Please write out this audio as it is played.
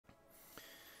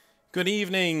Good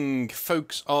evening,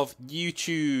 folks of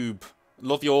YouTube.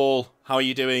 Love you all. How are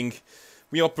you doing?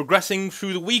 We are progressing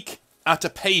through the week at a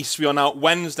pace. We are now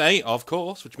Wednesday, of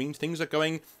course, which means things are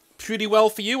going pretty well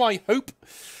for you, I hope.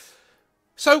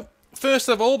 So, first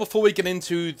of all, before we get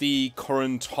into the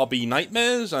current hobby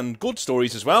nightmares and good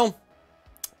stories as well,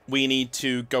 we need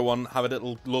to go on have a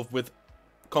little love with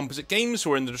Composite Games,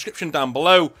 who are in the description down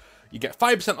below. You get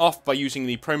 5% off by using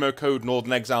the promo code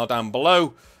Northern Exile down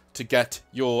below to get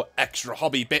your extra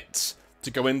hobby bits to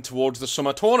go in towards the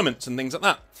summer tournaments and things like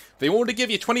that. They already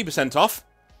give you 20% off,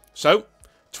 so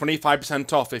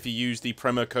 25% off if you use the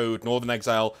promo code Northern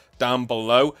Exile down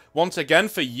below. Once again,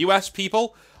 for US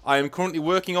people, I am currently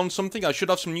working on something. I should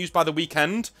have some news by the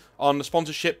weekend on the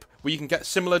sponsorship where you can get a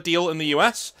similar deal in the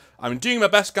US. I'm doing my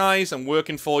best, guys. I'm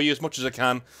working for you as much as I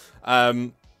can.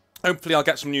 Hopefully I'll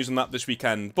get some news on that this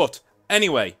weekend. But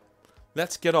anyway,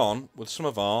 let's get on with some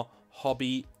of our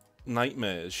hobby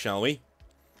nightmares, shall we?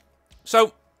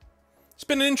 So, it's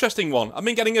been an interesting one. I've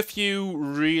been getting a few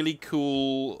really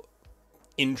cool,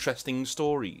 interesting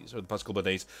stories over the past couple of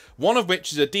days. One of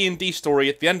which is a D&D story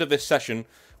at the end of this session,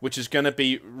 which is going to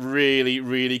be really,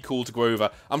 really cool to go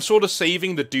over. I'm sort of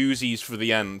saving the doozies for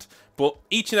the end, but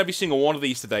each and every single one of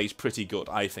these today is pretty good,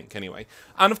 I think, anyway.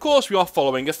 And of course, we are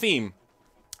following a theme.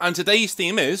 And today's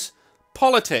theme is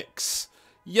politics.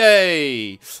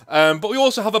 Yay! But we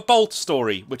also have a Bolt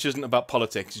story, which isn't about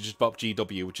politics, it's just about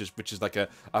GW, which is like a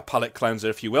palate cleanser,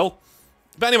 if you will.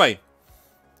 But anyway,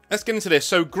 let's get into this.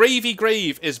 So Gravy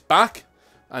Grave is back,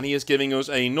 and he is giving us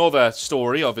another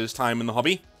story of his time in the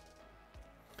hobby.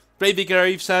 Gravy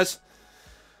Grave says,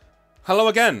 "Hello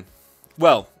again.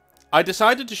 Well, I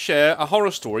decided to share a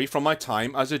horror story from my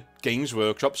time as a Games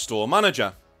Workshop store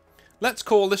manager. Let's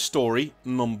call this story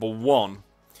number 1.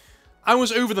 I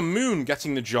was over the moon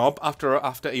getting the job after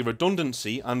a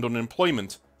redundancy and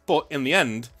unemployment, but in the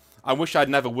end, I wish I'd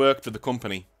never worked for the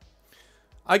company.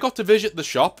 I got to visit the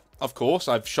shop, of course,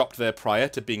 I've shopped there prior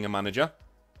to being a manager,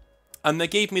 and they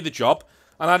gave me the job,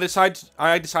 and I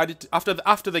decided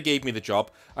after they gave me the job,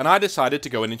 and I decided to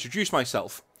go and introduce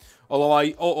myself, although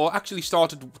I actually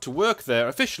started to work there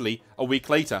officially a week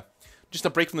later. Just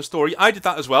a break from the story, I did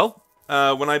that as well.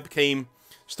 When I became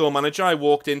store manager, I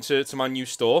walked into my new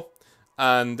store,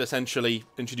 and essentially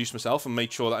introduced myself and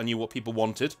made sure that I knew what people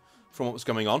wanted from what was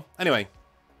going on. Anyway.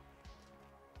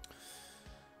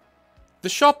 The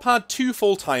shop had 2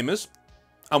 full-timers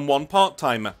and 1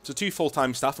 part-timer. So 2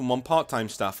 full-time staff and 1 part-time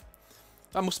staff.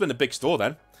 That must have been a big store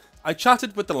then. I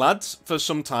chatted with the lads for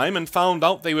some time and found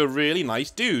out they were really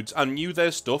nice dudes and knew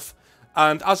their stuff.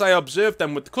 And as I observed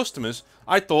them with the customers,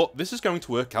 I thought this is going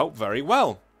to work out very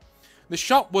well. The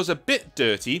shop was a bit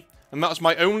dirty, and that was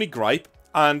my only gripe,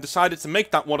 and decided to make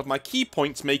that one of my key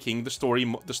points making the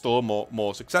store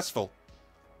more successful.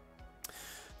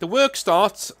 The work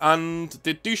starts, and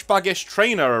the douchebaggish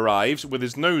trainer arrives with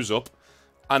his nose up,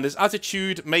 and his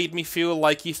attitude made me feel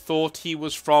like he thought he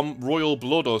was from royal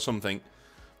blood or something.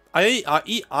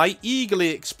 I eagerly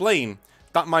explain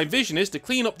that my vision is to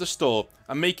clean up the store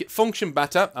and make it function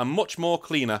better and much more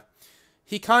cleaner.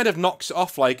 He kind of knocks it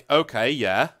off like, okay,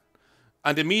 yeah,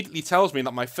 and immediately tells me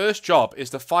that my first job is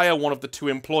to fire one of the 2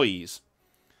 employees.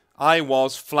 I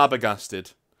was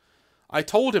flabbergasted. I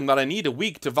told him that I need a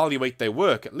week to evaluate their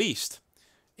work, at least.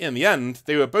 In the end,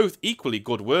 they were both equally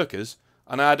good workers,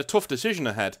 and I had a tough decision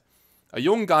ahead. A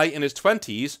young guy in his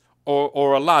 20s,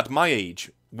 or a lad my age,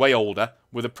 way older,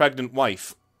 with a pregnant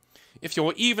wife. If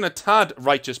you're even a tad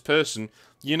righteous person,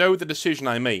 you know the decision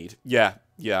I made. Yeah,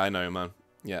 I know, man.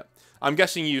 Yeah. I'm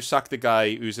guessing you sacked the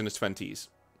guy who's in his 20s.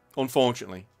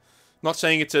 Unfortunately. Not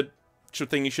saying it's a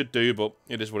thing you should do, but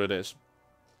it is what it is.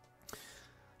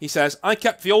 He says, I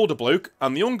kept the older bloke,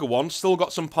 and the younger one still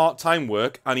got some part-time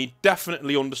work, and he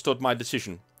definitely understood my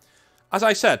decision. As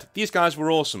I said, these guys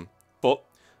were awesome, but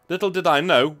little did I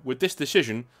know, with this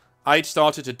decision, I'd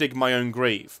started to dig my own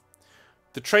grave.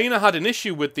 The trainer had an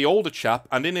issue with the older chap,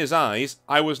 and in his eyes,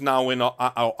 I was now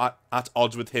at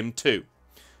odds with him too.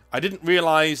 I didn't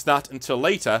realise that until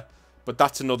later, but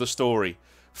that's another story.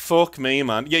 Fuck me,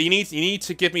 man. Yeah, you need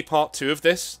to give me part 2 of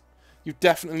this. You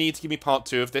definitely need to give me part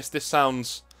 2 of this. This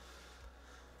sounds...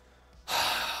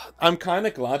 I'm kind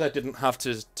of glad I didn't have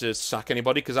to sack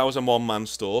anybody, because I was a one-man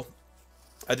store.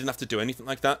 I didn't have to do anything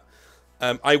like that.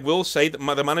 I will say that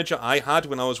the manager I had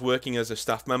when I was working as a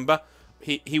staff member,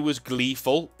 he was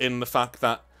gleeful in the fact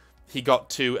that he got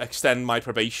to extend my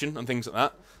probation and things like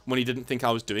that when he didn't think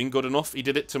I was doing good enough. He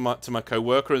did it to my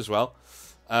co-worker as well.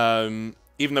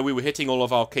 Even though we were hitting all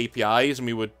of our KPIs and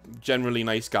we were generally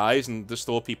nice guys and the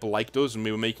store people liked us and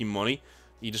we were making money,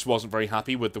 he just wasn't very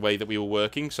happy with the way that we were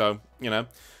working. So, you know,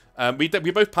 We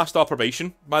both passed our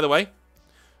probation, by the way.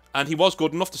 And he was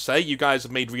good enough to say, you guys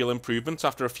have made real improvements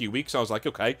after a few weeks. I was like,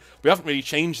 okay, we haven't really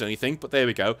changed anything, but there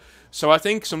we go. So I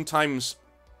think sometimes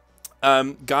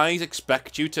guys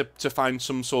expect you to find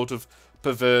some sort of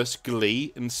perverse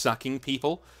glee in sacking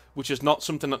people, which is not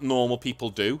something that normal people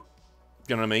do.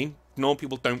 You know what I mean? Normal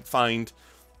people don't find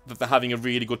that they're having a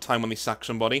really good time when they sack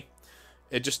somebody.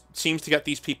 It just seems to get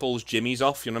these people's jimmies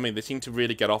off, you know what I mean? They seem to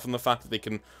really get off on the fact that they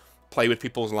can play with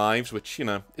people's lives, which, you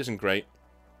know, isn't great.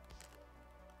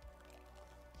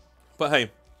 But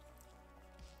hey,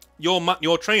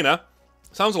 your trainer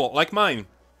sounds a lot like mine.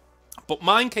 But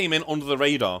mine came in under the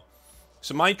radar.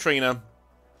 So my trainer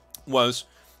was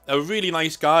a really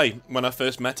nice guy when I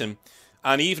first met him.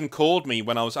 And he even called me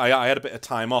when I had a bit of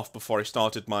time off before I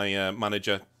started my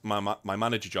manager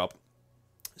job.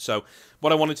 So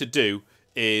what I wanted to do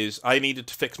is I needed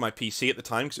to fix my PC at the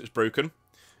time because it was broken.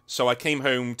 So I came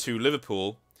home to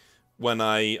Liverpool when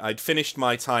I'd finished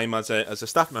my time as a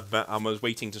staff member and was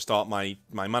waiting to start my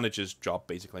manager's job,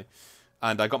 basically.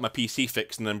 And I got my PC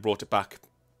fixed and then brought it back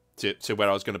to where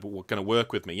I was going to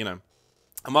work with me, you know.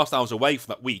 And whilst I was away for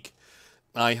that week,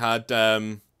 I had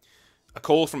a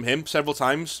call from him several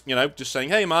times, you know, just saying,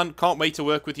 hey man, can't wait to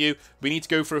work with you. We need to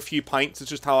go for a few pints. It's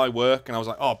just how I work. And I was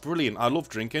like, oh, brilliant. I love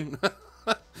drinking.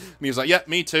 And he was like, yeah,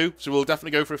 me too. So we'll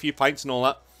definitely go for a few pints and all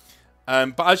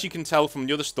that. But as you can tell from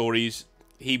the other stories,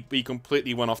 he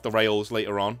completely went off the rails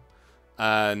later on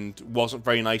and wasn't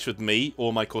very nice with me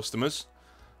or my customers.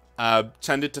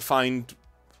 Tended to find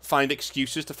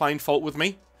excuses to find fault with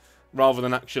me rather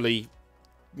than actually,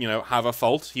 you know, have a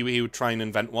fault. He would try and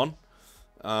invent one.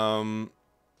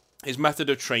 His method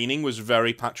of training was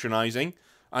very patronizing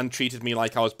and treated me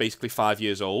like I was basically 5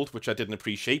 years old, which I didn't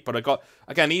appreciate. But I got,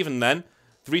 again, even then,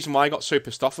 the reason why I got so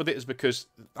pissed off with it is because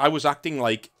I was acting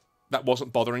like that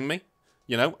wasn't bothering me.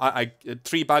 You know, I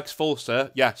 3 bags full,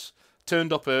 sir. Yes.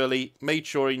 Turned up early, made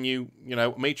sure he knew, you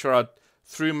know, made sure I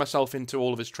threw myself into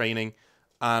all of his training,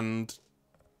 and,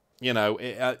 you know,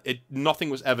 nothing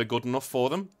was ever good enough for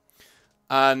them.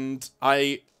 And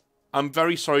I'm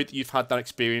very sorry that you've had that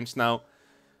experience. Now,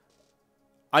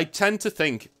 I tend to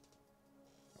think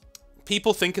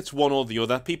people think it's one or the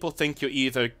other. People think you're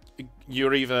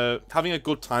either having a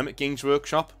good time at Games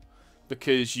Workshop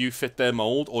because you fit their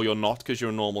mold, or you're not because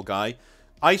you're a normal guy.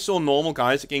 I saw normal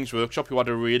guys at Games Workshop who had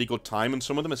a really good time, and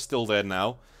some of them are still there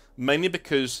now, mainly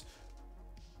because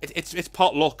it's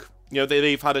part luck. You know,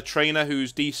 they've had a trainer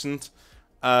who's decent.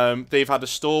 They've had a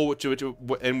store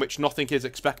in which nothing is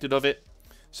expected of it,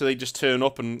 so they just turn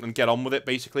up and get on with it,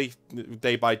 basically,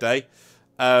 day by day.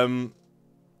 And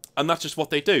that's just what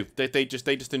they do. They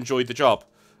just enjoy the job.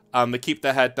 They keep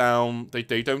their head down.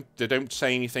 They don't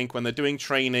say anything when they're doing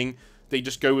training. They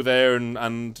just go there and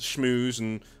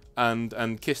schmooze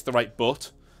and kiss the right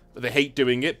butt. They hate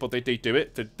doing it, but they do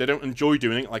it. They don't enjoy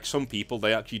doing it like some people.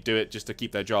 They actually do it just to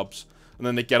keep their jobs, and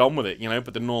then they get on with it, you know.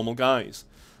 But they're normal guys.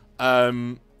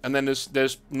 And then there's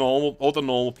other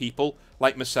normal people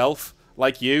like myself,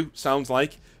 like you, sounds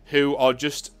like, who are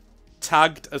just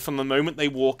tagged from the moment they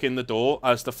walk in the door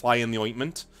as the fly in the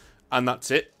ointment, and that's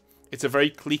it. It's a very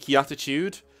cliquey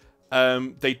attitude.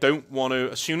 They don't want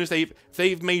to, as soon as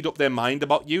they've made up their mind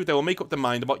about you, they will make up their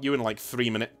mind about you in like 3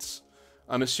 minutes.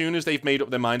 And as soon as they've made up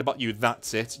their mind about you,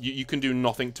 that's it. You can do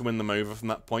nothing to win them over from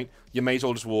that point. You may as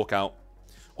well just walk out.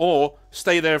 Or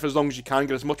stay there for as long as you can,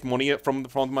 get as much money from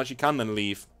them as you can, then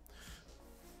leave.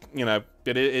 You know,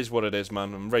 it is what it is,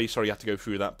 man. I'm very sorry you had to go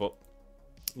through that, but,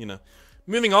 you know.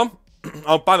 Moving on.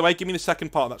 Oh, by the way, give me the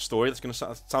second part of that story. That's going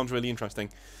to sound really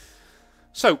interesting.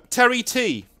 So, Terry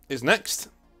T is next.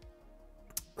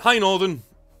 Hi, Northern.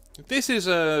 This is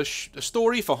a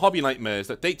story for Hobby Nightmares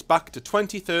that dates back to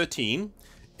 2013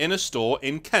 in a store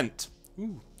in Kent.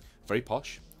 Ooh, very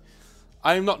posh.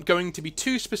 I am not going to be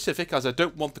too specific as I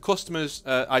don't want the customer's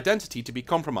identity to be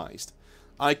compromised.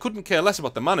 I couldn't care less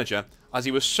about the manager, as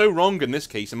he was so wrong in this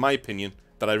case, in my opinion,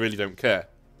 that I really don't care.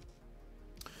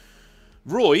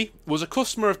 Roy was a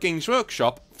customer of Games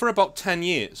Workshop for about 10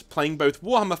 years, playing both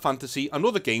Warhammer Fantasy and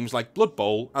other games like Blood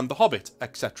Bowl and The Hobbit,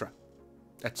 etc.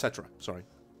 Sorry.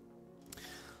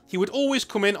 He would always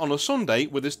come in on a Sunday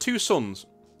with his 2 sons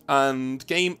and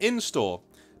game in-store.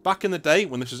 Back in the day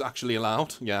when this was actually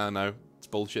allowed. Yeah, I know. It's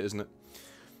bullshit, isn't it?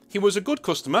 He was a good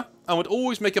customer and would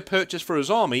always make a purchase for his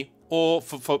army or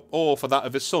for that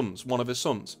of his sons, one of his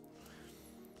sons.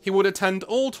 He would attend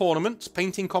all tournaments,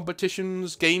 painting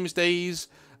competitions, games days,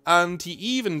 and he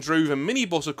even drove a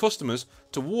minibus of customers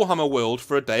to Warhammer World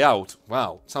for a day out.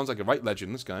 Wow, sounds like a right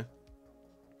legend, this guy.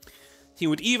 He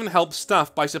would even help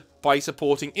staff by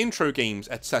supporting intro games,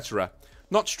 etc.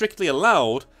 Not strictly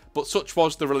allowed, but such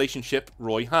was the relationship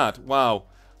Roy had. Wow.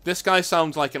 This guy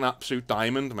sounds like an absolute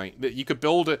diamond, mate. You could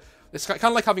build a... It's kind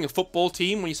of like having a football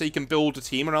team when you say you can build a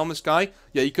team around this guy.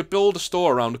 Yeah, you could build a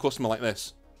store around a customer like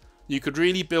this. You could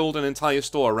really build an entire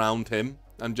store around him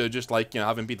and just like,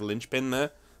 have him be the linchpin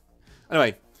there.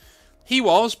 Anyway, he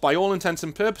was, by all intents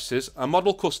and purposes, a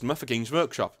model customer for Games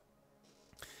Workshop.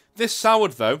 This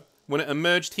soured, though, when it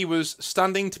emerged he was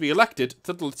standing to be elected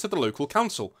to the local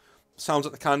council. Sounds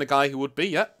like the kind of guy who would be,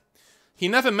 yeah. He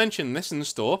never mentioned this in the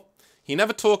store. He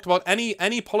never talked about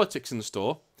any politics in the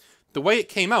store. The way it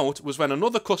came out was when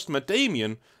another customer,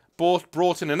 Damien,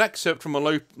 brought in an excerpt from a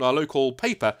local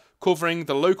paper covering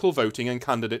the local voting and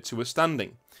candidates who were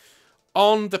standing.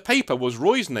 On the paper was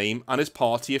Roy's name and his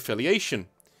party affiliation.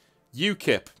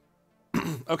 UKIP.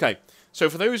 Okay, so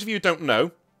for those of you who don't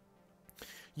know,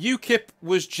 UKIP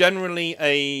was generally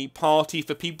a party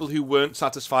for people who weren't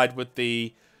satisfied with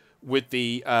the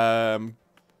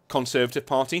Conservative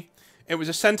Party. It was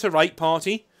a centre-right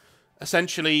party,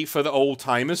 essentially for the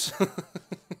old-timers, but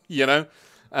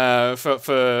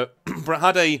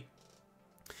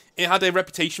it had a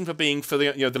reputation for being for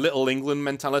the the Little England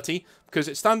mentality, because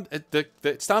it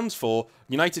stands for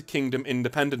United Kingdom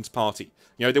Independence Party.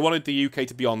 They wanted the UK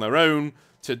to be on their own,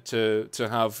 to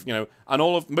have and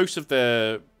most of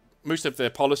their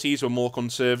policies were more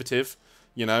conservative,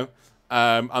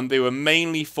 and they were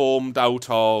mainly formed out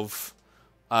of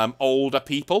older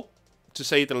people, to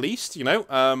say the least.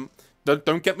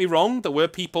 Don't get me wrong, there were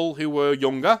people who were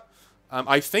younger.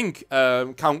 I think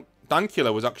Count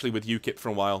Dankula was actually with UKIP for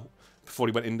a while before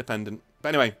he went independent. But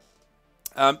anyway,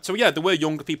 so yeah, there were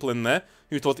younger people in there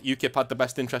who thought that UKIP had the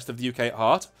best interest of the UK at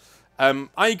heart.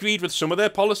 I agreed with some of their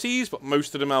policies, but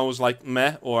most of them I was like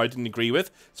meh, or I didn't agree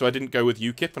with, so I didn't go with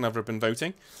UKIP whenever I've been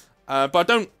voting. But I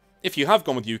don't. If you have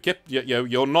gone with UKIP,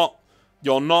 you're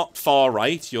not far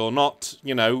right. You're not.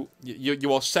 You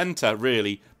are centre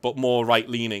really, but more right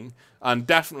leaning, and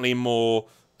definitely more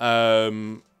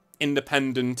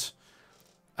independent.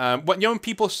 When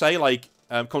people say like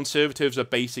Conservatives are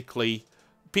basically,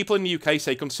 people in the UK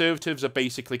say Conservatives are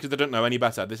basically, because they don't know any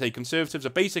better, they say Conservatives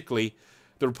are basically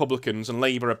the Republicans and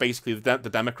Labour are basically the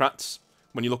Democrats.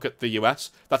 When you look at the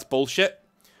US, that's bullshit.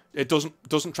 It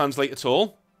doesn't translate at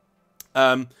all.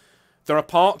 There are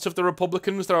parts of the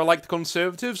Republicans that are like the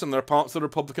Conservatives, and there are parts of the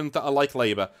Republicans that are like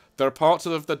Labour. There are parts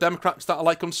of the Democrats that are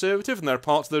like Conservative, and there are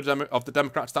parts of the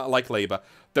Democrats that are like Labour.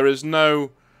 There is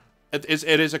no... It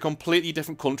is a completely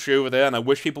different country over there, and I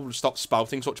wish people would stop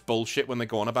spouting such bullshit when they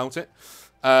go on about it.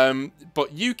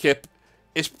 But UKIP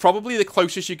is probably the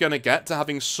closest you're going to get to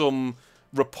having some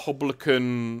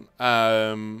Republican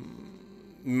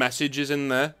messages in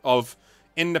there of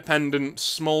independent,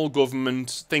 small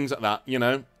government, things like that,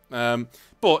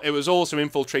 But it was also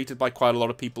infiltrated by quite a lot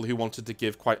of people who wanted to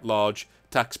give quite large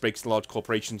tax breaks to large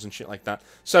corporations and shit like that.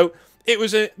 So it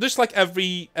was just like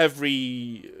every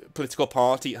political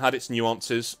party, it had its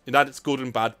nuances. It had its good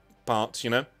and bad parts,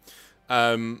 Yeah,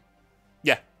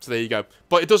 so there you go.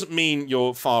 But it doesn't mean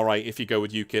you're far right if you go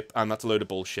with UKIP, and that's a load of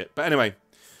bullshit. But anyway,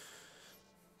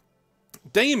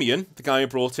 Damien, the guy who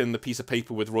brought in the piece of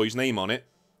paper with Roy's name on it,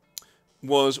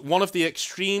 was one of the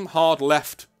extreme hard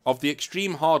left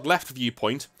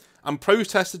viewpoint, and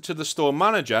protested to the store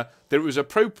manager that it was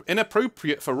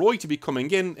inappropriate for Roy to be coming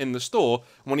in the store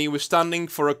when he was standing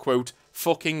for a, quote,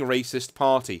 fucking racist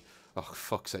party. Oh,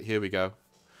 fuck's sake, here we go.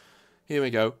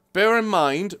 Bear in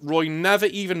mind, Roy never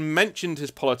even mentioned his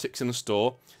politics in the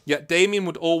store, yet Damien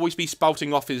would always be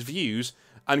spouting off his views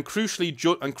and critically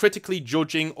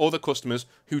judging other customers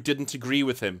who didn't agree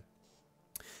with him.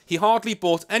 He hardly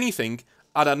bought anything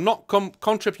and had not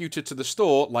contributed to the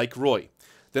store like Roy.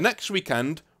 The next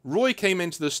weekend, Roy came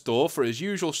into the store for his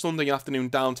usual Sunday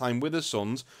afternoon downtime with his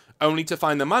sons, only to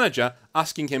find the manager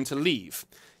asking him to leave.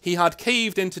 He had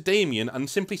caved into Damien and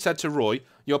simply said to Roy,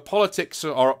 "Your politics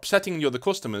are upsetting the other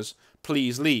customers.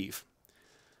 Please leave."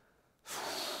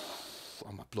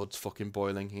 Oh, my blood's fucking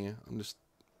boiling here. I'm just...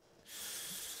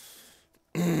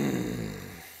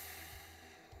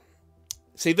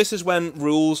 See, this is when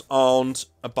rules aren't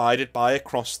abided by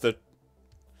across the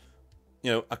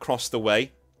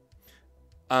way.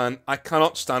 And I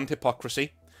cannot stand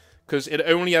hypocrisy, because it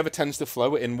only ever tends to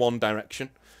flow in one direction.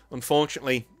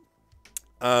 Unfortunately,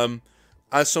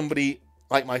 as somebody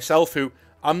like myself, who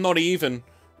I'm not even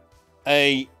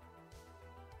a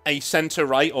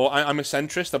centre-right, or I'm a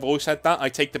centrist, I've always said that. I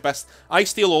take the best... I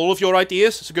steal all of your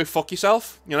ideas, so go fuck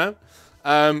yourself,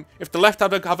 If the left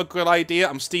have a good idea,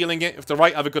 I'm stealing it. If the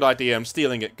right have a good idea, I'm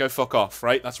stealing it. Go fuck off,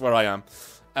 right? That's where I am.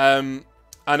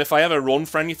 And if I ever run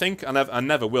for anything, and I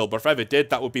never will, but if I ever did,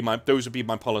 those would be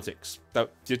my politics.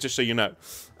 Just so you know.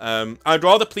 I'd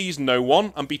rather please no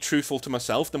one and be truthful to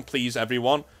myself than please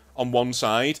everyone on one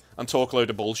side and talk a load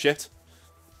of bullshit.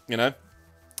 You know?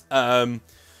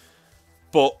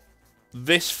 But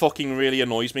this fucking really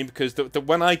annoys me because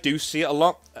when I do see it a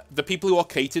lot, the people who are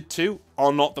catered to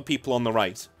are not the people on the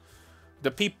right.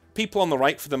 The people on the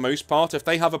right, for the most part, if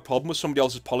they have a problem with somebody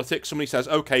else's politics, somebody says,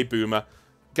 okay, boomer,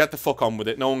 get the fuck on with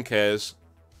it, no one cares.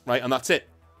 Right? And that's it.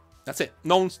 That's it.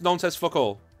 No one says fuck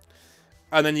all.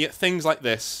 And then you get things like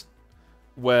this,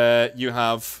 where you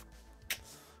have,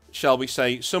 shall we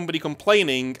say, somebody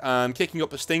complaining and kicking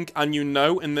up a stink, and you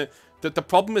know, the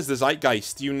problem is the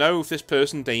zeitgeist. You know, if this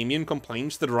person, Damien,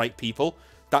 complains to the right people,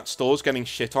 that store's getting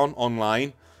shit on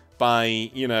online by,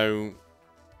 you know,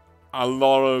 a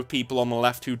lot of people on the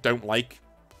left who don't like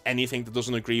anything that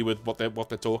doesn't agree with what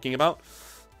they're talking about.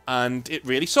 And it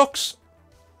really sucks.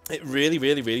 It really,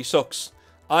 really, really sucks.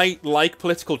 I like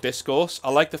political discourse. I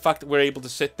like the fact that we're able to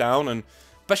sit down, and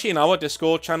especially in our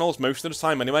Discord channels, most of the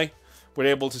time anyway, we're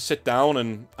able to sit down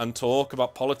and talk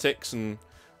about politics and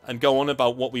go on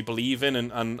about what we believe in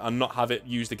and not have it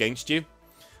used against you.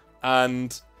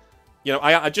 And, you know,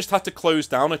 I just had to close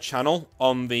down a channel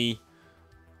on the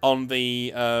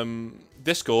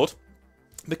Discord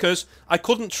because I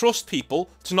couldn't trust people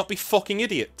to not be fucking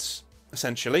idiots,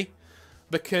 essentially.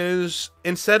 Because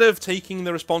instead of taking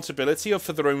the responsibility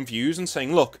for their own views and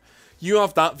saying, look, you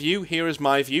have that view, here is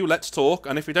my view, let's talk,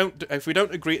 and if we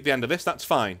don't agree at the end of this, that's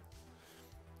fine.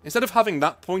 Instead of having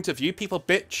that point of view, people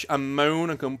bitch and moan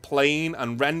and complain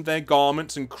and rend their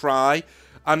garments and cry,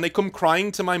 and they come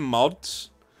crying to my mods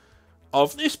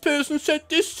of, this person said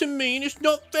this to me and it's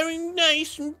not very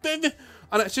nice, and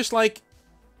it's just like,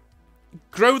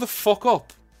 grow the fuck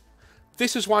up.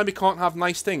 This is why we can't have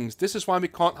nice things. This is why we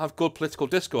can't have good political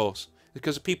discourse.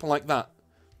 Because of people like that.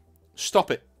 Stop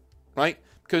it. Right?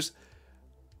 Because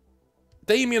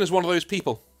Damien is one of those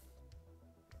people.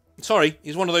 Sorry,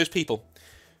 he's one of those people.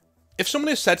 If someone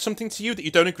has said something to you that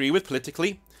you don't agree with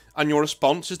politically, and your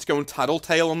response is to go and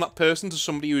tattletale on that person to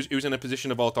somebody who's in a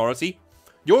position of authority,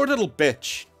 you're a little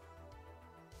bitch.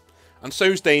 And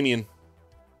so's Damien.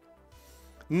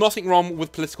 Nothing wrong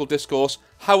with political discourse.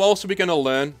 How else are we going to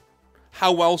learn?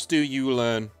 How else do you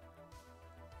learn?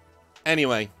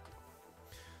 Anyway,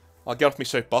 I'll get off my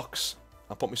soapbox.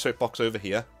 I'll put my soapbox over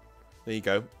here. There you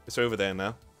go. It's over there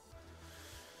now.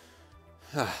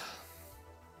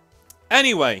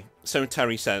 Anyway, so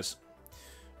Terry says,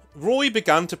 Roy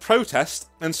began to protest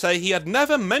and say he had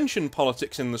never mentioned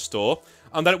politics in the store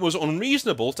and that it was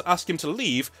unreasonable to ask him to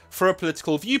leave for a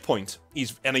political viewpoint.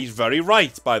 He's very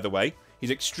right, by the way.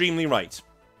 He's extremely right.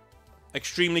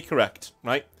 Extremely correct,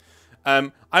 right?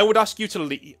 I would ask you to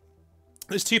leave.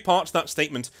 There's two parts to that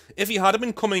statement. If he had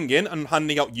been coming in and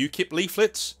handing out UKIP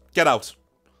leaflets, get out.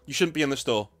 You shouldn't be in the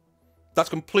store. That's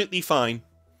completely fine.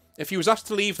 If he was asked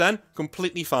to leave then,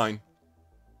 completely fine.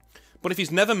 But if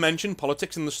he's never mentioned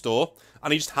politics in the store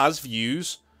and he just has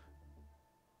views,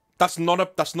 that's not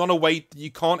a way.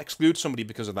 You can't exclude somebody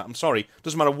because of that. I'm sorry.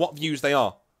 Doesn't matter what views they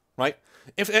are, right?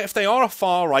 If they are a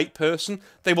far right person,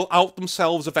 they will out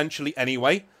themselves eventually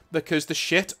anyway. Because the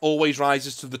shit always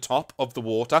rises to the top of the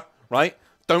water, right?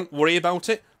 Don't worry about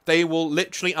it. They will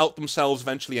literally out themselves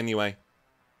eventually anyway.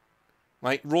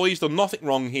 Right? Roy's done nothing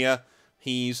wrong here.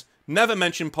 He's never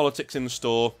mentioned politics in the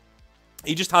store.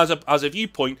 He just has a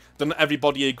viewpoint that not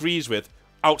everybody agrees with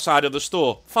outside of the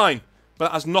store. Fine. But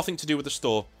that has nothing to do with the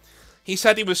store. He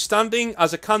said he was standing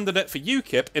as a candidate for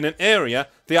UKIP in an area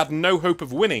they had no hope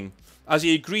of winning, as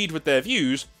he agreed with their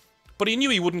views, but he knew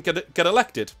he wouldn't get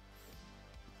elected.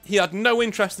 He had no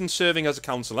interest in serving as a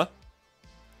councillor.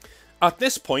 At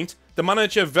this point, the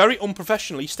manager very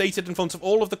unprofessionally stated in front of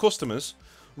all of the customers,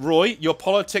 Roy, your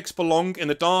politics belong in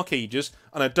the dark ages,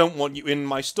 and I don't want you in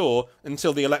my store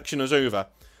until the election is over.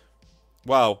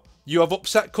 Wow, you have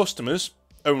upset customers.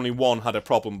 Only one had a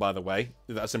problem, by the way.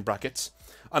 That's in brackets.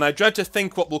 And I dread to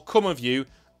think what will come of you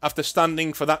after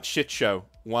standing for that shit show.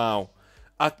 Wow.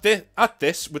 At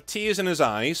this, with tears in his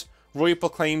eyes, Roy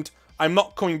proclaimed, I'm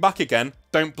not coming back again,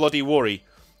 don't bloody worry.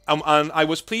 And I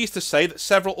was pleased to say that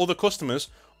several other customers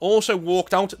also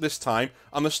walked out at this time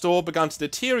and the store began to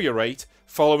deteriorate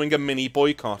following a mini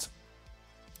boycott.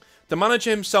 The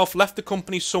manager himself left the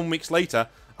company some weeks later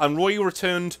and Roy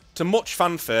returned to much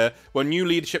fanfare when new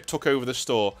leadership took over the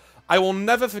store. I will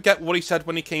never forget what he said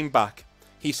when he came back.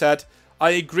 He said,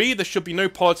 I agree there should be no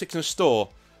politics in the store,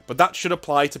 but that should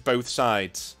apply to both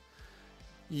sides.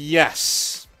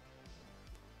 Yes.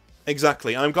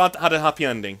 Exactly. I'm glad that had a happy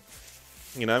ending.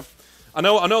 You know? I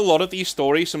know a lot of these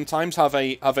stories sometimes have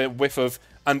a whiff of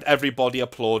and everybody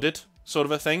applauded, sort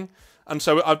of a thing. And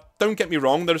so, don't get me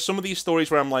wrong, there are some of these stories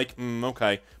where I'm like,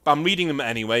 okay. But I'm reading them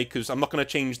anyway, because I'm not going to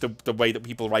change the way that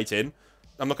people write in.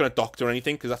 I'm not going to doctor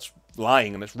anything, because that's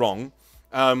lying and it's wrong.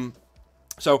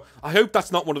 So, I hope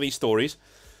that's not one of these stories.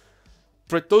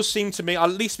 But it does seem to me, at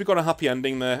least we got a happy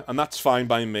ending there, and that's fine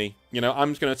by me. You know,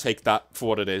 I'm just going to take that for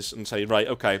what it is and say, right,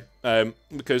 okay.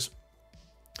 Because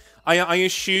I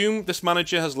assume this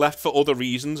manager has left for other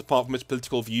reasons, apart from his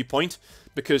political viewpoint,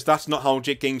 because that's not how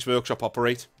Games Workshop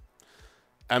operate.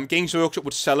 Games Workshop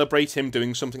would celebrate him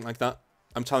doing something like that.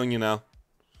 I'm telling you now.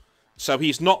 So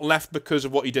he's not left because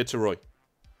of what he did to Roy.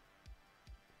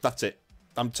 That's it.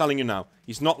 I'm telling you now.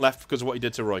 He's not left because of what he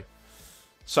did to Roy.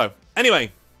 So,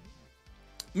 anyway.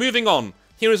 Moving on.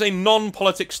 Here is a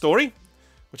non-politic story,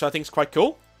 which I think is quite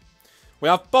cool. We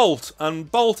have Bolt, and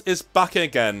Bolt is back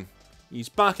again. He's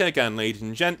back again, ladies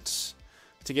and gents,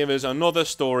 to give us another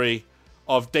story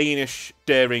of Danish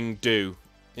daring do.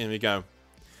 Here we go.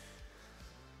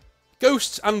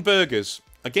 Ghosts and Burgers,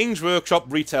 a Games Workshop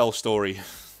retail story.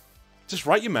 Just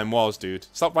write your memoirs, dude.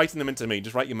 Stop writing them into me,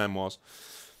 just write your memoirs.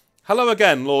 Hello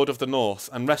again, Lord of the North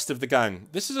and rest of the gang.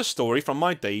 This is a story from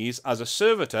my days as a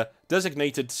servitor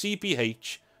designated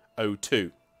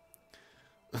CPH-02.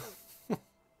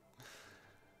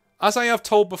 As I have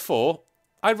told before,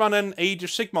 I ran an Age of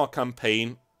Sigmar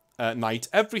campaign night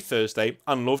every Thursday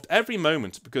and loved every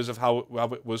moment because of how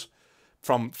it was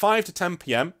from 5 to 10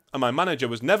 PM, and my manager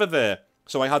was never there,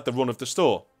 so I had the run of the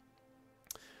store.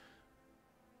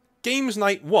 Games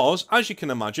night was, as you can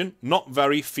imagine, not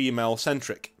very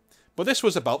female-centric, but this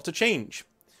was about to change.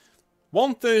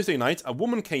 One Thursday night, a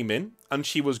woman came in, and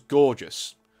she was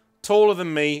gorgeous. Taller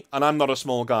than me, and I'm not a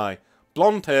small guy.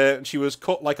 Blonde hair, and she was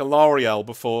cut like a L'Oreal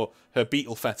before her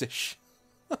beetle fetish.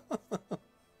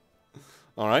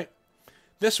 Alright.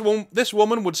 This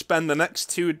woman would spend the next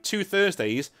two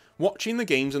Thursdays watching the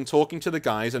games and talking to the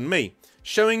guys and me,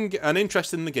 showing an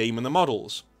interest in the game and the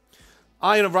models.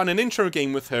 I ran an intro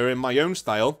game with her in my own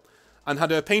style, and had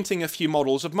her painting a few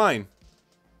models of mine.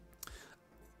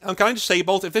 And can I just say,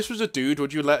 Bolt, if this was a dude,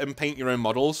 would you let him paint your own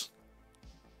models?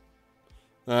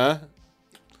 The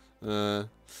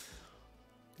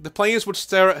players would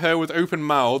stare at her with open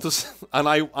mouths, and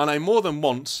I more than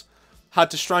once had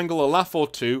to strangle a laugh or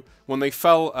two when they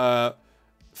fell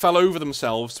over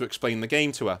themselves to explain the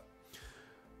game to her.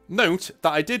 Note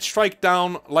that I did strike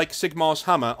down like Sigmar's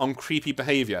hammer on creepy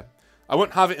behaviour. I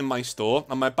won't have it in my store,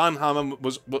 and my ban hammer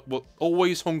was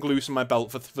always hung loose in my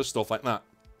belt for stuff like that.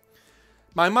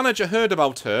 My manager heard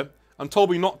about her and told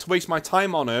me not to waste my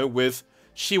time on her with,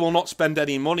 "She will not spend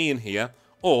any money in here,"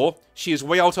 or "She is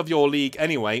way out of your league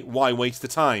anyway, why waste the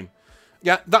time?"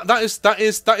 Yeah, that is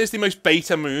the most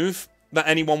beta move that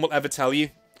anyone will ever tell you,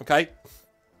 okay?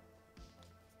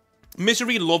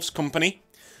 Misery loves company,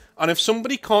 and if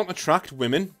somebody can't attract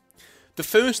women, the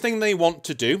first thing they want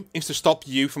to do is to stop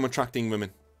you from attracting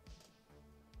women.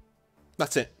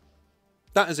 That's it.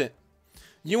 That is it.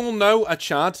 You will know a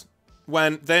Chad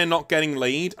when they're not getting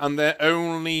laid, and their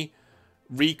only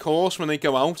recourse when they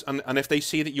go out, and if they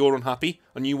see that you're unhappy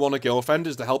and you want a girlfriend,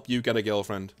 is to help you get a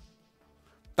girlfriend.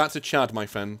 That's a Chad, my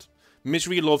friend.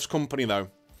 Misery loves company, though.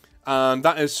 And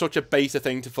that is such a beta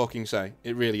thing to fucking say.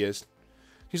 It really is.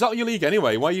 He's out of your league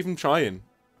anyway. Why are you even trying?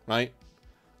 Right?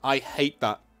 I hate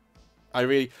that.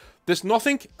 There's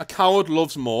nothing a coward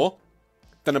loves more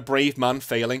than a brave man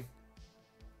failing.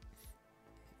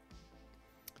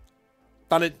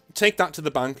 Take that to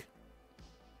the bank.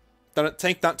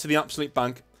 Take that to the absolute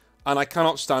bank. And I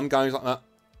cannot stand guys like that.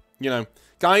 You know,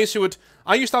 guys who would...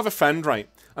 I used to have a friend, right?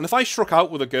 And if I struck out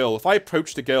with a girl, if I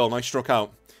approached a girl and I struck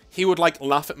out, he would, like,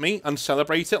 laugh at me and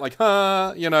celebrate it. Like,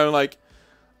 ha, you know, like...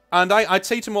 And I'd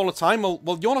say to him all the time,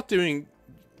 well, you're not doing...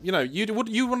 You know, you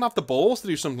wouldn't have the balls to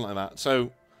do something like that.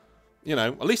 So, you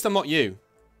know, at least I'm not you.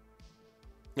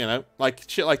 You know, like,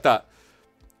 shit like that.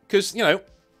 Because, you know...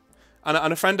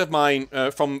 And a friend of mine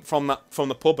from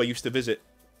the pub I used to visit,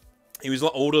 he was a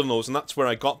lot older than us, and that's where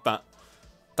I got that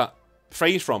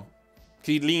phrase from.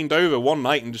 He leaned over one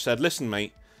night and just said, "Listen,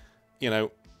 mate, you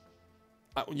know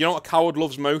what a coward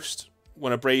loves most?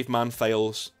 When a brave man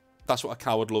fails. That's what a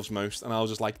coward loves most." And I was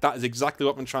just like, that is exactly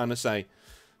what I've been trying to say.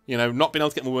 You know, not being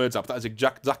able to get my words out, but that is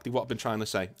exactly what I've been trying to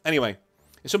say. Anyway,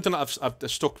 it's something that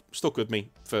I've stuck with me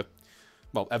for,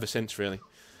 well, ever since, really.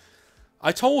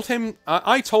 I told him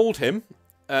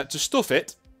to stuff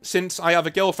it, since I have a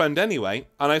girlfriend anyway,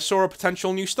 and I saw a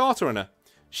potential new starter in her.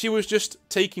 She was just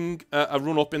taking a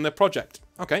run-up in the project.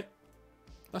 Okay,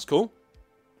 that's cool.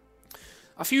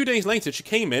 A few days later, she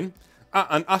came in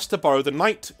and asked to borrow the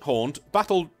Night Haunt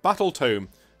Battle Tome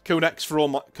Codex for all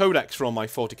my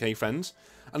 40k friends,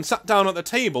 and sat down at the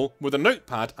table with a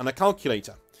notepad and a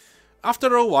calculator.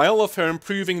 After a while of her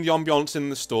improving the ambiance in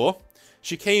the store,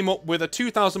 she came up with a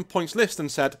 2,000 points list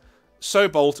and said, "So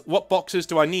Bolt, what boxes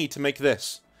do I need to make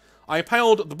this?" I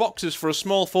piled the boxes for a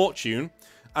small fortune,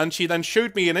 and she then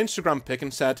showed me an Instagram pic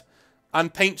and said,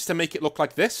 "And paints to make it look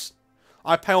like this?"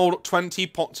 I piled 20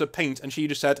 pots of paint, and she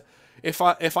just said, if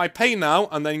I pay now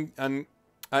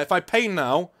if I pay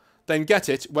now, then get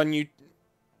it when you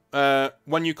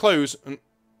close." And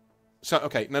so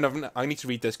okay, no, I need to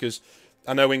read this because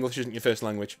I know English isn't your first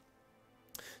language.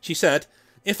 She said,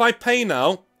 "If I pay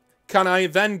now, can I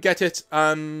then get it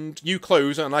and you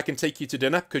close and I can take you to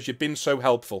dinner because you've been so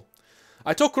helpful?"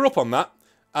 I took her up on that,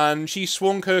 and she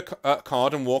swung her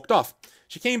card and walked off.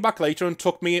 She came back later and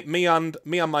took me and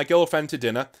my girlfriend to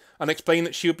dinner and explained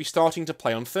that she would be starting to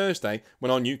play on Thursday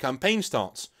when our new campaign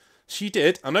starts. She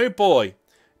did, and oh boy,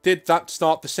 did that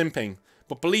start the simping.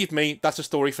 But believe me, that's a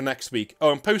story for next week.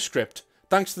 Oh, and postscript.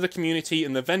 Thanks to the community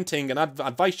and the venting and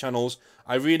advice channels,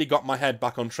 I really got my head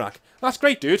back on track. That's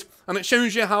great, dude. And it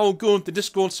shows you how good the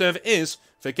Discord server is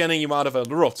for getting you out of a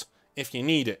rut, if you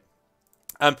need it.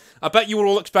 I bet you were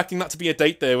all expecting that to be a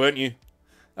date there, weren't you?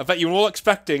 I bet you were all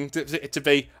expecting it to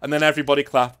be, and then everybody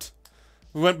clapped.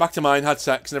 We went back to mine, had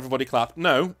sex, and everybody clapped.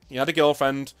 No, you had a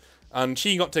girlfriend, and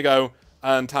she got to go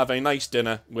and have a nice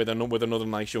dinner with another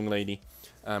nice young lady,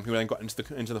 who then got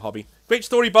into the hobby. Great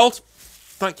story, Bolt.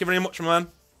 Thank you very much, my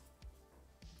man.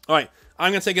 Alright,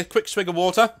 I'm going to take a quick swig of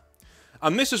water.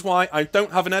 And this is why I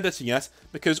don't have an editor yet,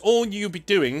 because all you'll be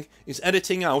doing is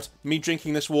editing out me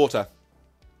drinking this water.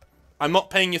 I'm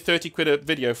not paying you 30 quid a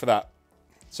video for that.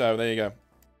 So, there you go.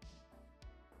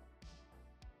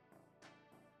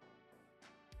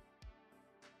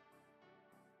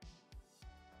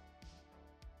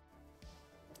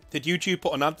 Did YouTube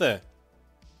put an ad there?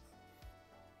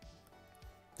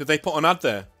 Did they put an ad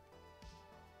there?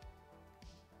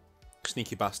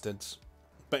 Sneaky bastards.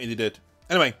 Bet you they did.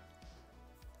 Anyway,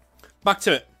 back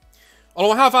to it.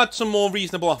 Although I have had some more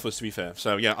reasonable offers, to be fair.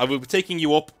 So, yeah, I will be taking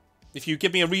you up. If you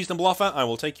give me a reasonable offer, I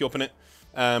will take you up on it.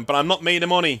 But I'm not made of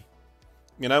money.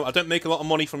 You know, I don't make a lot of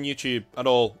money from YouTube at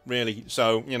all, really.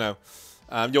 So, you know,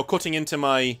 you're cutting into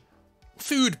my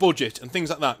food budget and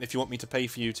things like that if you want me to pay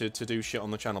for you to do shit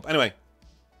on the channel. But anyway,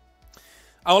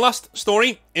 our last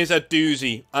story is a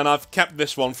doozy, and I've kept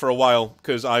this one for a while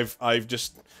because I've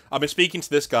been speaking to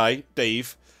this guy,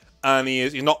 Dave, and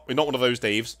he's not one of those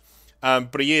Daves,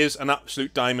 but he is an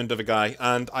absolute diamond of a guy,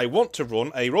 and I want to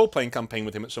run a role-playing campaign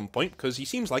with him at some point because he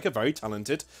seems like a very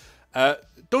talented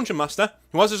dungeon master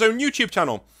who has his own YouTube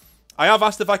channel. I have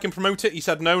asked if I can promote it. He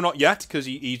said no, not yet, because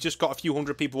he's just got a few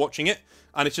hundred people watching it,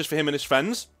 and it's just for him and his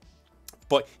friends.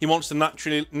 But he wants to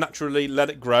naturally let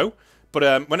it grow.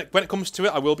 But when it comes to it,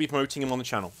 I will be promoting him on the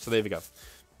channel. So there we go.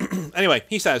 Anyway,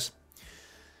 he says,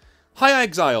 "Hi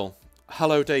Exile.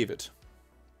 Hello David.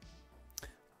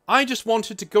 I just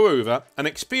wanted to go over an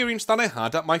experience that I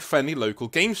had at my friendly local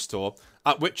game store,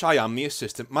 at which I am the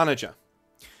assistant manager.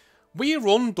 We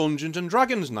run Dungeons and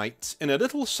Dragons nights in a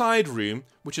little side room,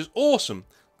 which is awesome,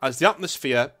 as the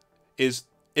atmosphere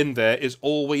in there is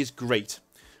always great.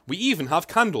 We even have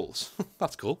candles."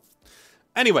 That's cool.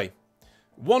 Anyway,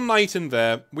 one night in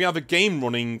there, we have a game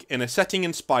running in a setting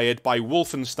inspired by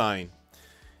Wolfenstein.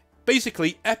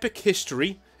 Basically, epic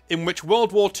history in which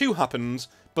World War II happens,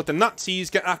 but the Nazis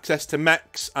get access to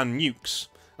mechs and nukes,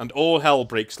 and all hell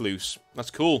breaks loose.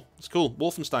 That's cool. It's cool.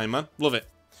 Wolfenstein, man. Love it.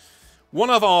 One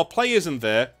of our players in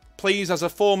there plays as a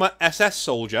former SS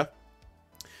soldier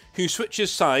who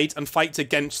switches sides and fights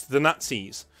against the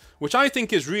Nazis, which I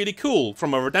think is really cool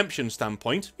from a redemption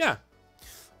standpoint. Yeah.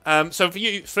 So for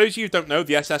those of you who don't know,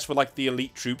 the SS were like the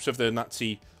elite troops of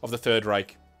the Third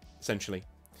Reich, essentially.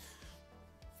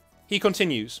 He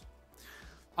continues,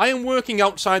 "I am working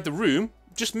outside the room,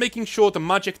 just making sure the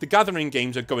Magic the Gathering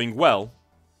games are going well,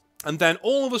 and then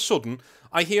all of a sudden,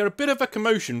 I hear a bit of a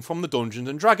commotion from the Dungeons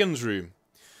and Dragons room.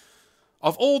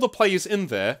 Of all the players in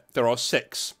there are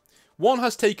 6. One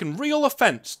has taken real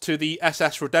offence to the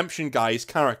SS Redemption guy's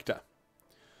character.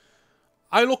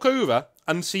 I look over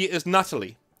and see it is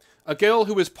Natalie, a girl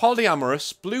who is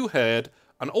polyamorous, blue-haired,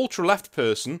 an ultra-left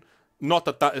person, not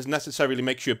that that is necessarily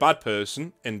makes you a bad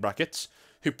person, in brackets,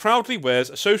 who proudly wears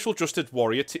a social justice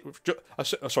warrior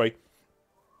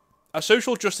a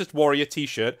social justice warrior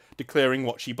t-shirt declaring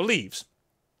what she believes.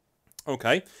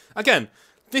 Okay, again,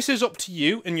 this is up to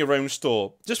you in your own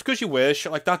store. Just because you wear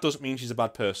shit like that doesn't mean she's a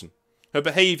bad person. Her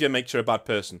behaviour makes her a bad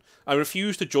person. I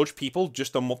refuse to judge people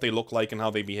just on what they look like and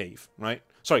how they behave, right?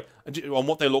 Sorry, on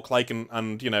what they look like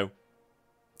and you know,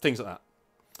 things like that.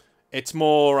 It's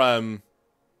more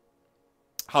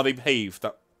how they behave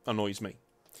that annoys me.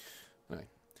 Right.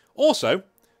 Also,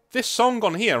 this song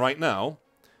on here right now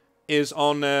is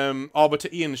on Arbiter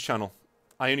Ian's channel.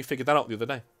 I only figured that out the other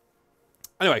day.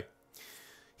 Anyway,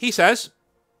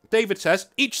 David says,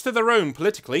 each to their own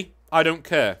politically, I don't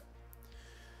care.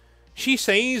 She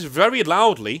says very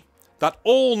loudly that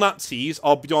all Nazis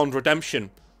are beyond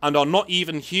redemption and are not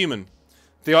even human.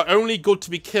 They are only good to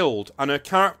be killed, and her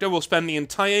character will spend the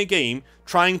entire game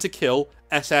trying to kill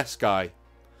SS Guy.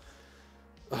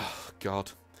 Oh,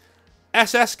 God.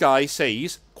 SS Guy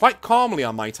says, quite calmly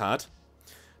I might add,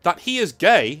 that he is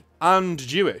gay and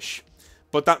Jewish,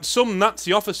 but that some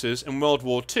Nazi officers in World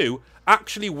War II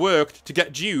actually worked to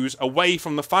get Jews away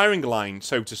from the firing line,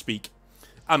 so to speak,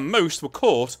 and most were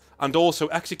caught and also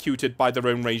executed by their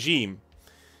own regime.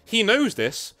 He knows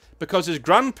this because his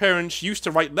grandparents used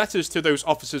to write letters to those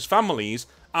officers' families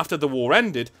after the war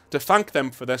ended to thank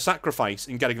them for their sacrifice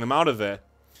in getting them out of there.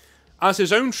 As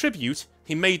his own tribute,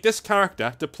 he made this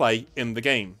character to play in the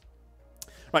game.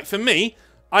 Right, for me,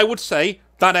 I would say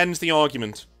that ends the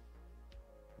argument.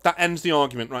 That ends the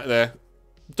argument right there.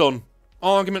 Done.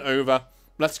 Argument over.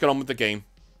 Let's get on with the game.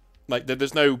 Like,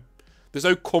 there's no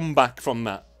comeback from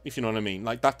that, if you know what I mean.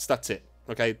 Like, that's it.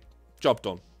 Okay? Job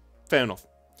done. Fair enough.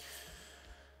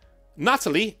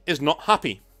 Natalie is not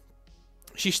happy.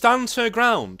 She stands her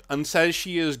ground and says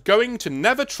she is going to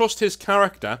never trust his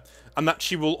character and that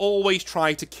she will always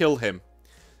try to kill him.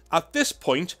 At this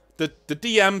point, the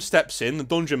DM steps in, the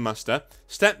Dungeon Master,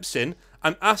 steps in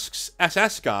and asks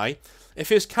SS Guy if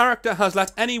his character has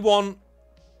let anyone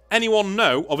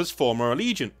know of his former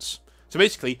allegiance. So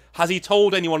basically, has he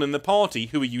told anyone in the party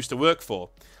who he used to work for?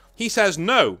 He says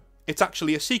no, it's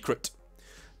actually a secret.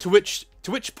 To which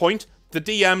point, the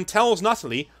DM tells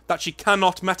Natalie that she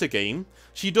cannot metagame.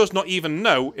 She does not even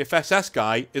know if SS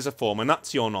Guy is a former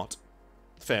Nazi or not.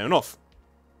 Fair enough.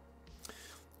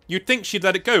 You'd think she'd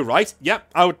let it go, right?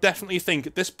 Yep, I would definitely think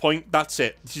at this point that's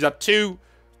it. She's had two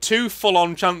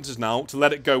full-on chances now to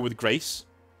let it go with grace.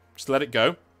 Just let it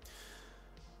go.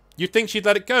 You'd think she'd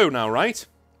let it go now, right?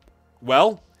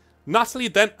 Well, Natalie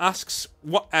then asks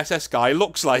what SS Guy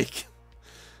looks like.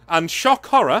 And shock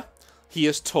horror, he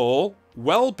is tall,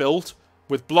 well-built,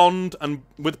 with blonde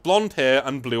hair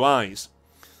and blue eyes.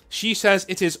 She says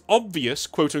it is obvious,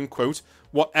 quote-unquote,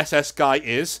 what SS Guy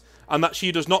is, and that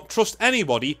she does not trust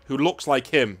anybody who looks like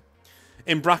him.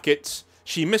 In brackets,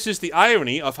 she misses the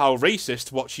irony of how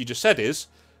racist what she just said is,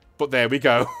 but there we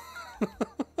go.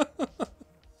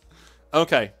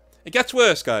 Okay. It gets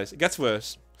worse, guys. It gets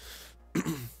worse.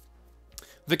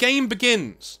 The game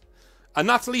begins, and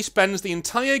Natalie spends the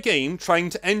entire game trying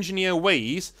to engineer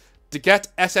ways to get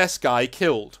SS Guy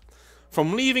killed.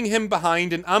 From leaving him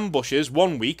behind in ambushes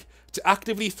 1 week, to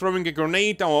actively throwing a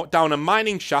grenade down a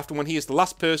mining shaft when he is the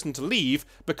last person to leave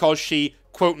because she,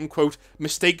 quote-unquote,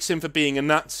 mistakes him for being a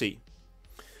Nazi.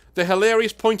 The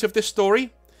hilarious point of this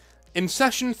story? In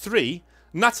Session 3,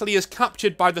 Natalie is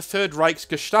captured by the Third Reich's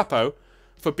Gestapo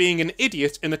for being an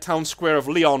idiot in the town square of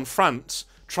Lyon, France,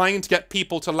 trying to get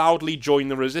people to loudly join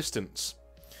the resistance.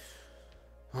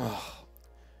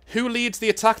 Who leads the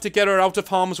attack to get her out of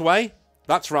harm's way?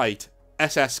 That's right,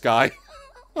 SS Guy.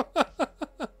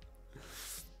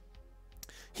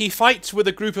 He fights with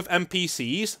a group of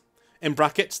NPCs. In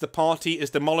brackets, the party is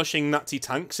demolishing Nazi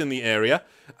tanks in the area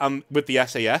with the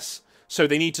SAS, so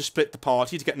they need to split the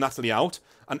party to get Natalie out,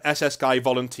 and SS Guy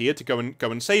volunteered to go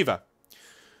and save her.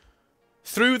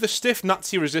 Through the stiff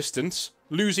Nazi resistance,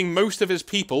 losing most of his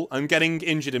people and getting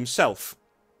injured himself.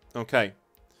 Okay.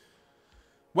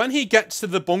 When he gets to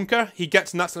the bunker, he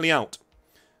gets Natalie out.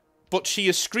 But she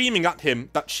is screaming at him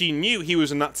that she knew he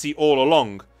was a Nazi all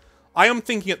along. I am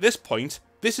thinking at this point,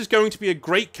 this is going to be a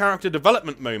great character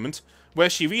development moment where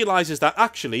she realises that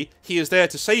actually he is there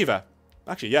to save her.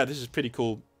 Actually, yeah, this is pretty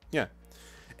cool. Yeah.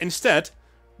 Instead,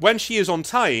 when she is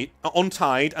untied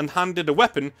and handed a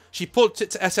weapon, she puts it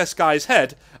to SS Guy's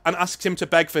head and asks him to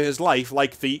beg for his life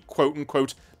like the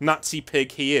quote-unquote Nazi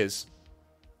pig he is.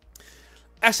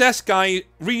 SS Guy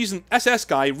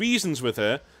reasons with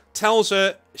her, tells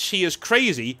her she is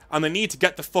crazy and they need to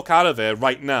get the fuck out of there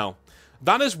right now.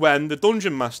 That is when the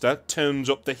Dungeon Master turns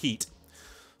up the heat.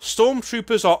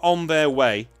 Stormtroopers are on their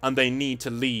way and they need to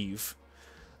leave.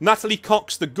 Natalie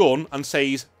cocks the gun and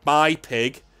says, "Bye,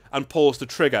 pig," and pulls the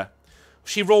trigger.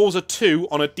 She rolls a 2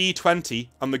 on a D20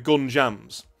 and the gun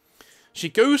jams. She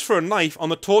goes for a knife on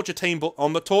the torture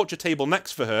table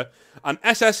next for her, and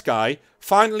SS Guy,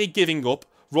 finally giving up,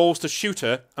 rolls to shoot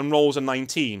her and rolls a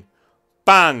 19.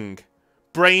 Bang!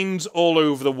 Brains all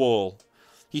over the wall.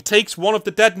 He takes one of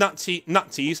the dead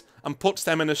Nazis and puts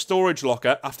them in a storage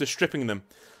locker after stripping them.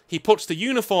 he puts the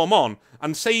uniform on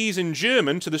and says in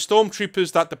German to the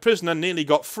stormtroopers that the prisoner nearly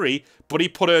got free, but he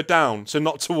put her down, so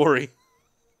not to worry.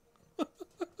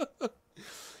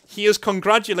 He is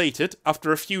congratulated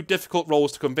after a few difficult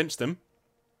rolls to convince them,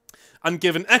 and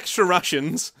given extra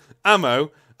rations,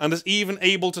 ammo, and is even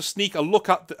able to sneak a look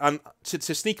at and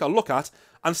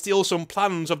steal some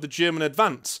plans of the German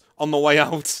advance on the way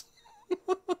out.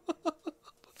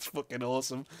 That's fucking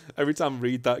awesome. Every time I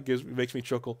read that, it makes me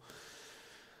chuckle.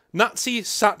 Nazi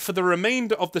sat for the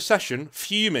remainder of the session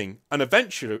fuming, and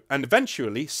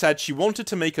eventually said she wanted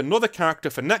to make another character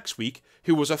for next week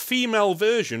who was a female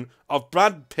version of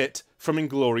Brad Pitt from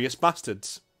Inglourious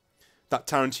Basterds, that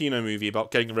Tarantino movie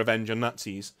about getting revenge on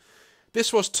Nazis.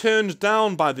 This was turned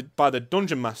down by the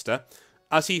dungeon master,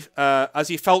 as he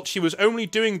felt she was only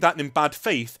doing that in bad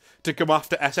faith to go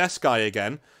after SS Guy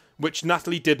again, which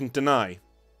Natalie didn't deny.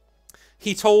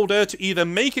 He told her to either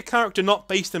make a character not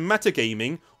based in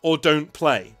metagaming or don't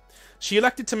play. She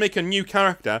elected to make a new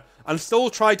character and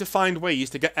still tried to find ways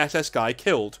to get SS Guy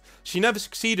killed. She never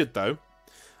succeeded though.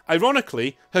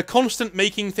 Ironically, her constant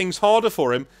making things harder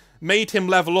for him made him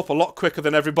level up a lot quicker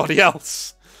than everybody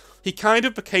else. He kind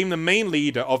of became the main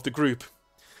leader of the group.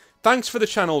 Thanks for the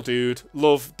channel, dude.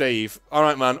 Love, Dave.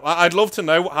 Alright, man. I'd love to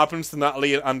know what happens to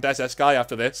Natalie and SS Guy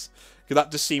after this, because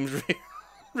that just seems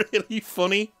really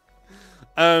funny.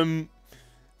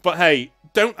 But hey,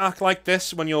 don't act like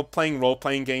this when you're playing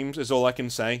role-playing games, is all I can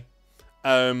say.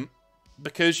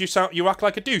 Because you act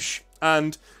like a douche.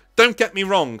 And don't get me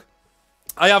wrong,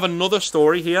 I have another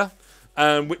story here,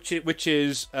 which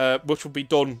will be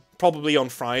done probably on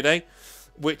Friday,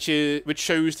 which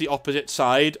shows the opposite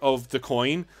side of the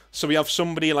coin. So we have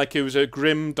somebody like who's a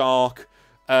grim, dark,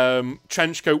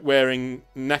 trench coat wearing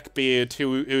neckbeard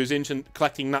who's into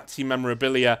collecting Nazi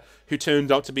memorabilia, who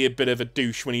turned out to be a bit of a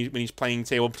douche when he's playing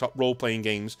tabletop role-playing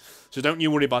games. So don't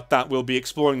you worry about that. We'll be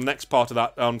exploring the next part of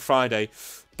that on Friday.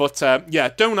 But yeah,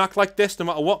 don't act like this, no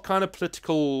matter what kind of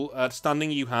political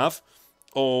standing you have,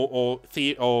 or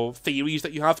theories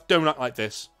that you have. Don't act like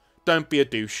this. Don't be a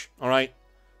douche. All right,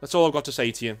 that's all I've got to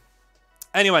say to you.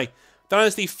 Anyway, that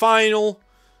is the final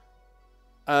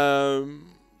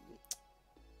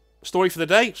story for the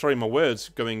day. Sorry, my words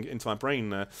going into my brain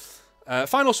there.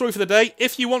 Final story for the day.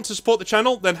 If you want to support the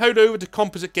channel, then head over to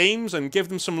Composite Games and give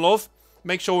them some love.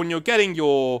 Make sure when you're getting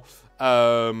your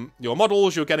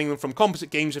models, you're getting them from Composite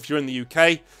Games if you're in the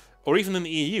UK, or even in the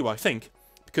EU, I think,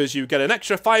 because you get an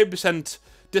extra 5%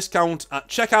 discount at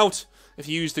checkout if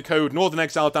you use the code Northern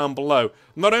Exile down below.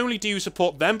 Not only do you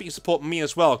support them, but you support me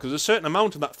as well, because a certain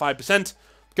amount of that 5%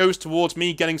 goes towards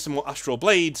me getting some more Astral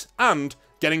Blades and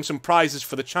getting some prizes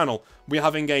for the channel. We're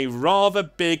having a rather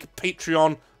big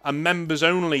Patreon and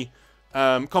members-only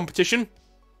competition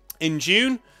in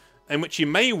June, in which you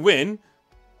may win,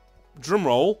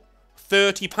 drumroll,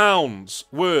 £30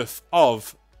 worth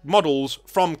of models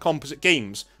from Composite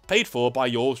Games, paid for by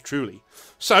yours truly.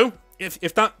 So,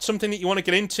 if that's something that you want to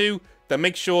get into, then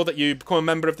make sure that you become a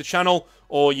member of the channel,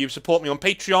 or you support me on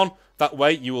Patreon. That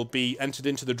way, you will be entered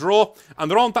into the draw.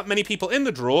 And there aren't that many people in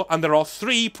the draw, and there are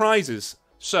 3 prizes.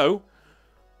 So,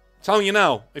 telling you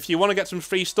now, if you want to get some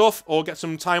free stuff or get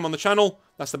some time on the channel,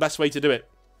 that's the best way to do it.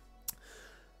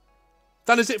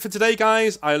 That is it for today,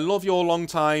 guys. I love you all long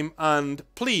time, and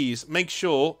please make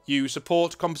sure you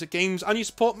support Composite Games and you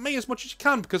support me as much as you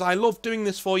can, because I love doing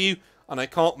this for you, and I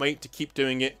can't wait to keep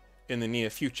doing it in the near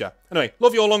future. Anyway,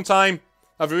 love you all long time.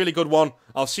 Have a really good one.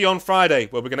 I'll see you on Friday,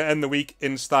 where we're going to end the week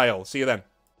in style. See you then.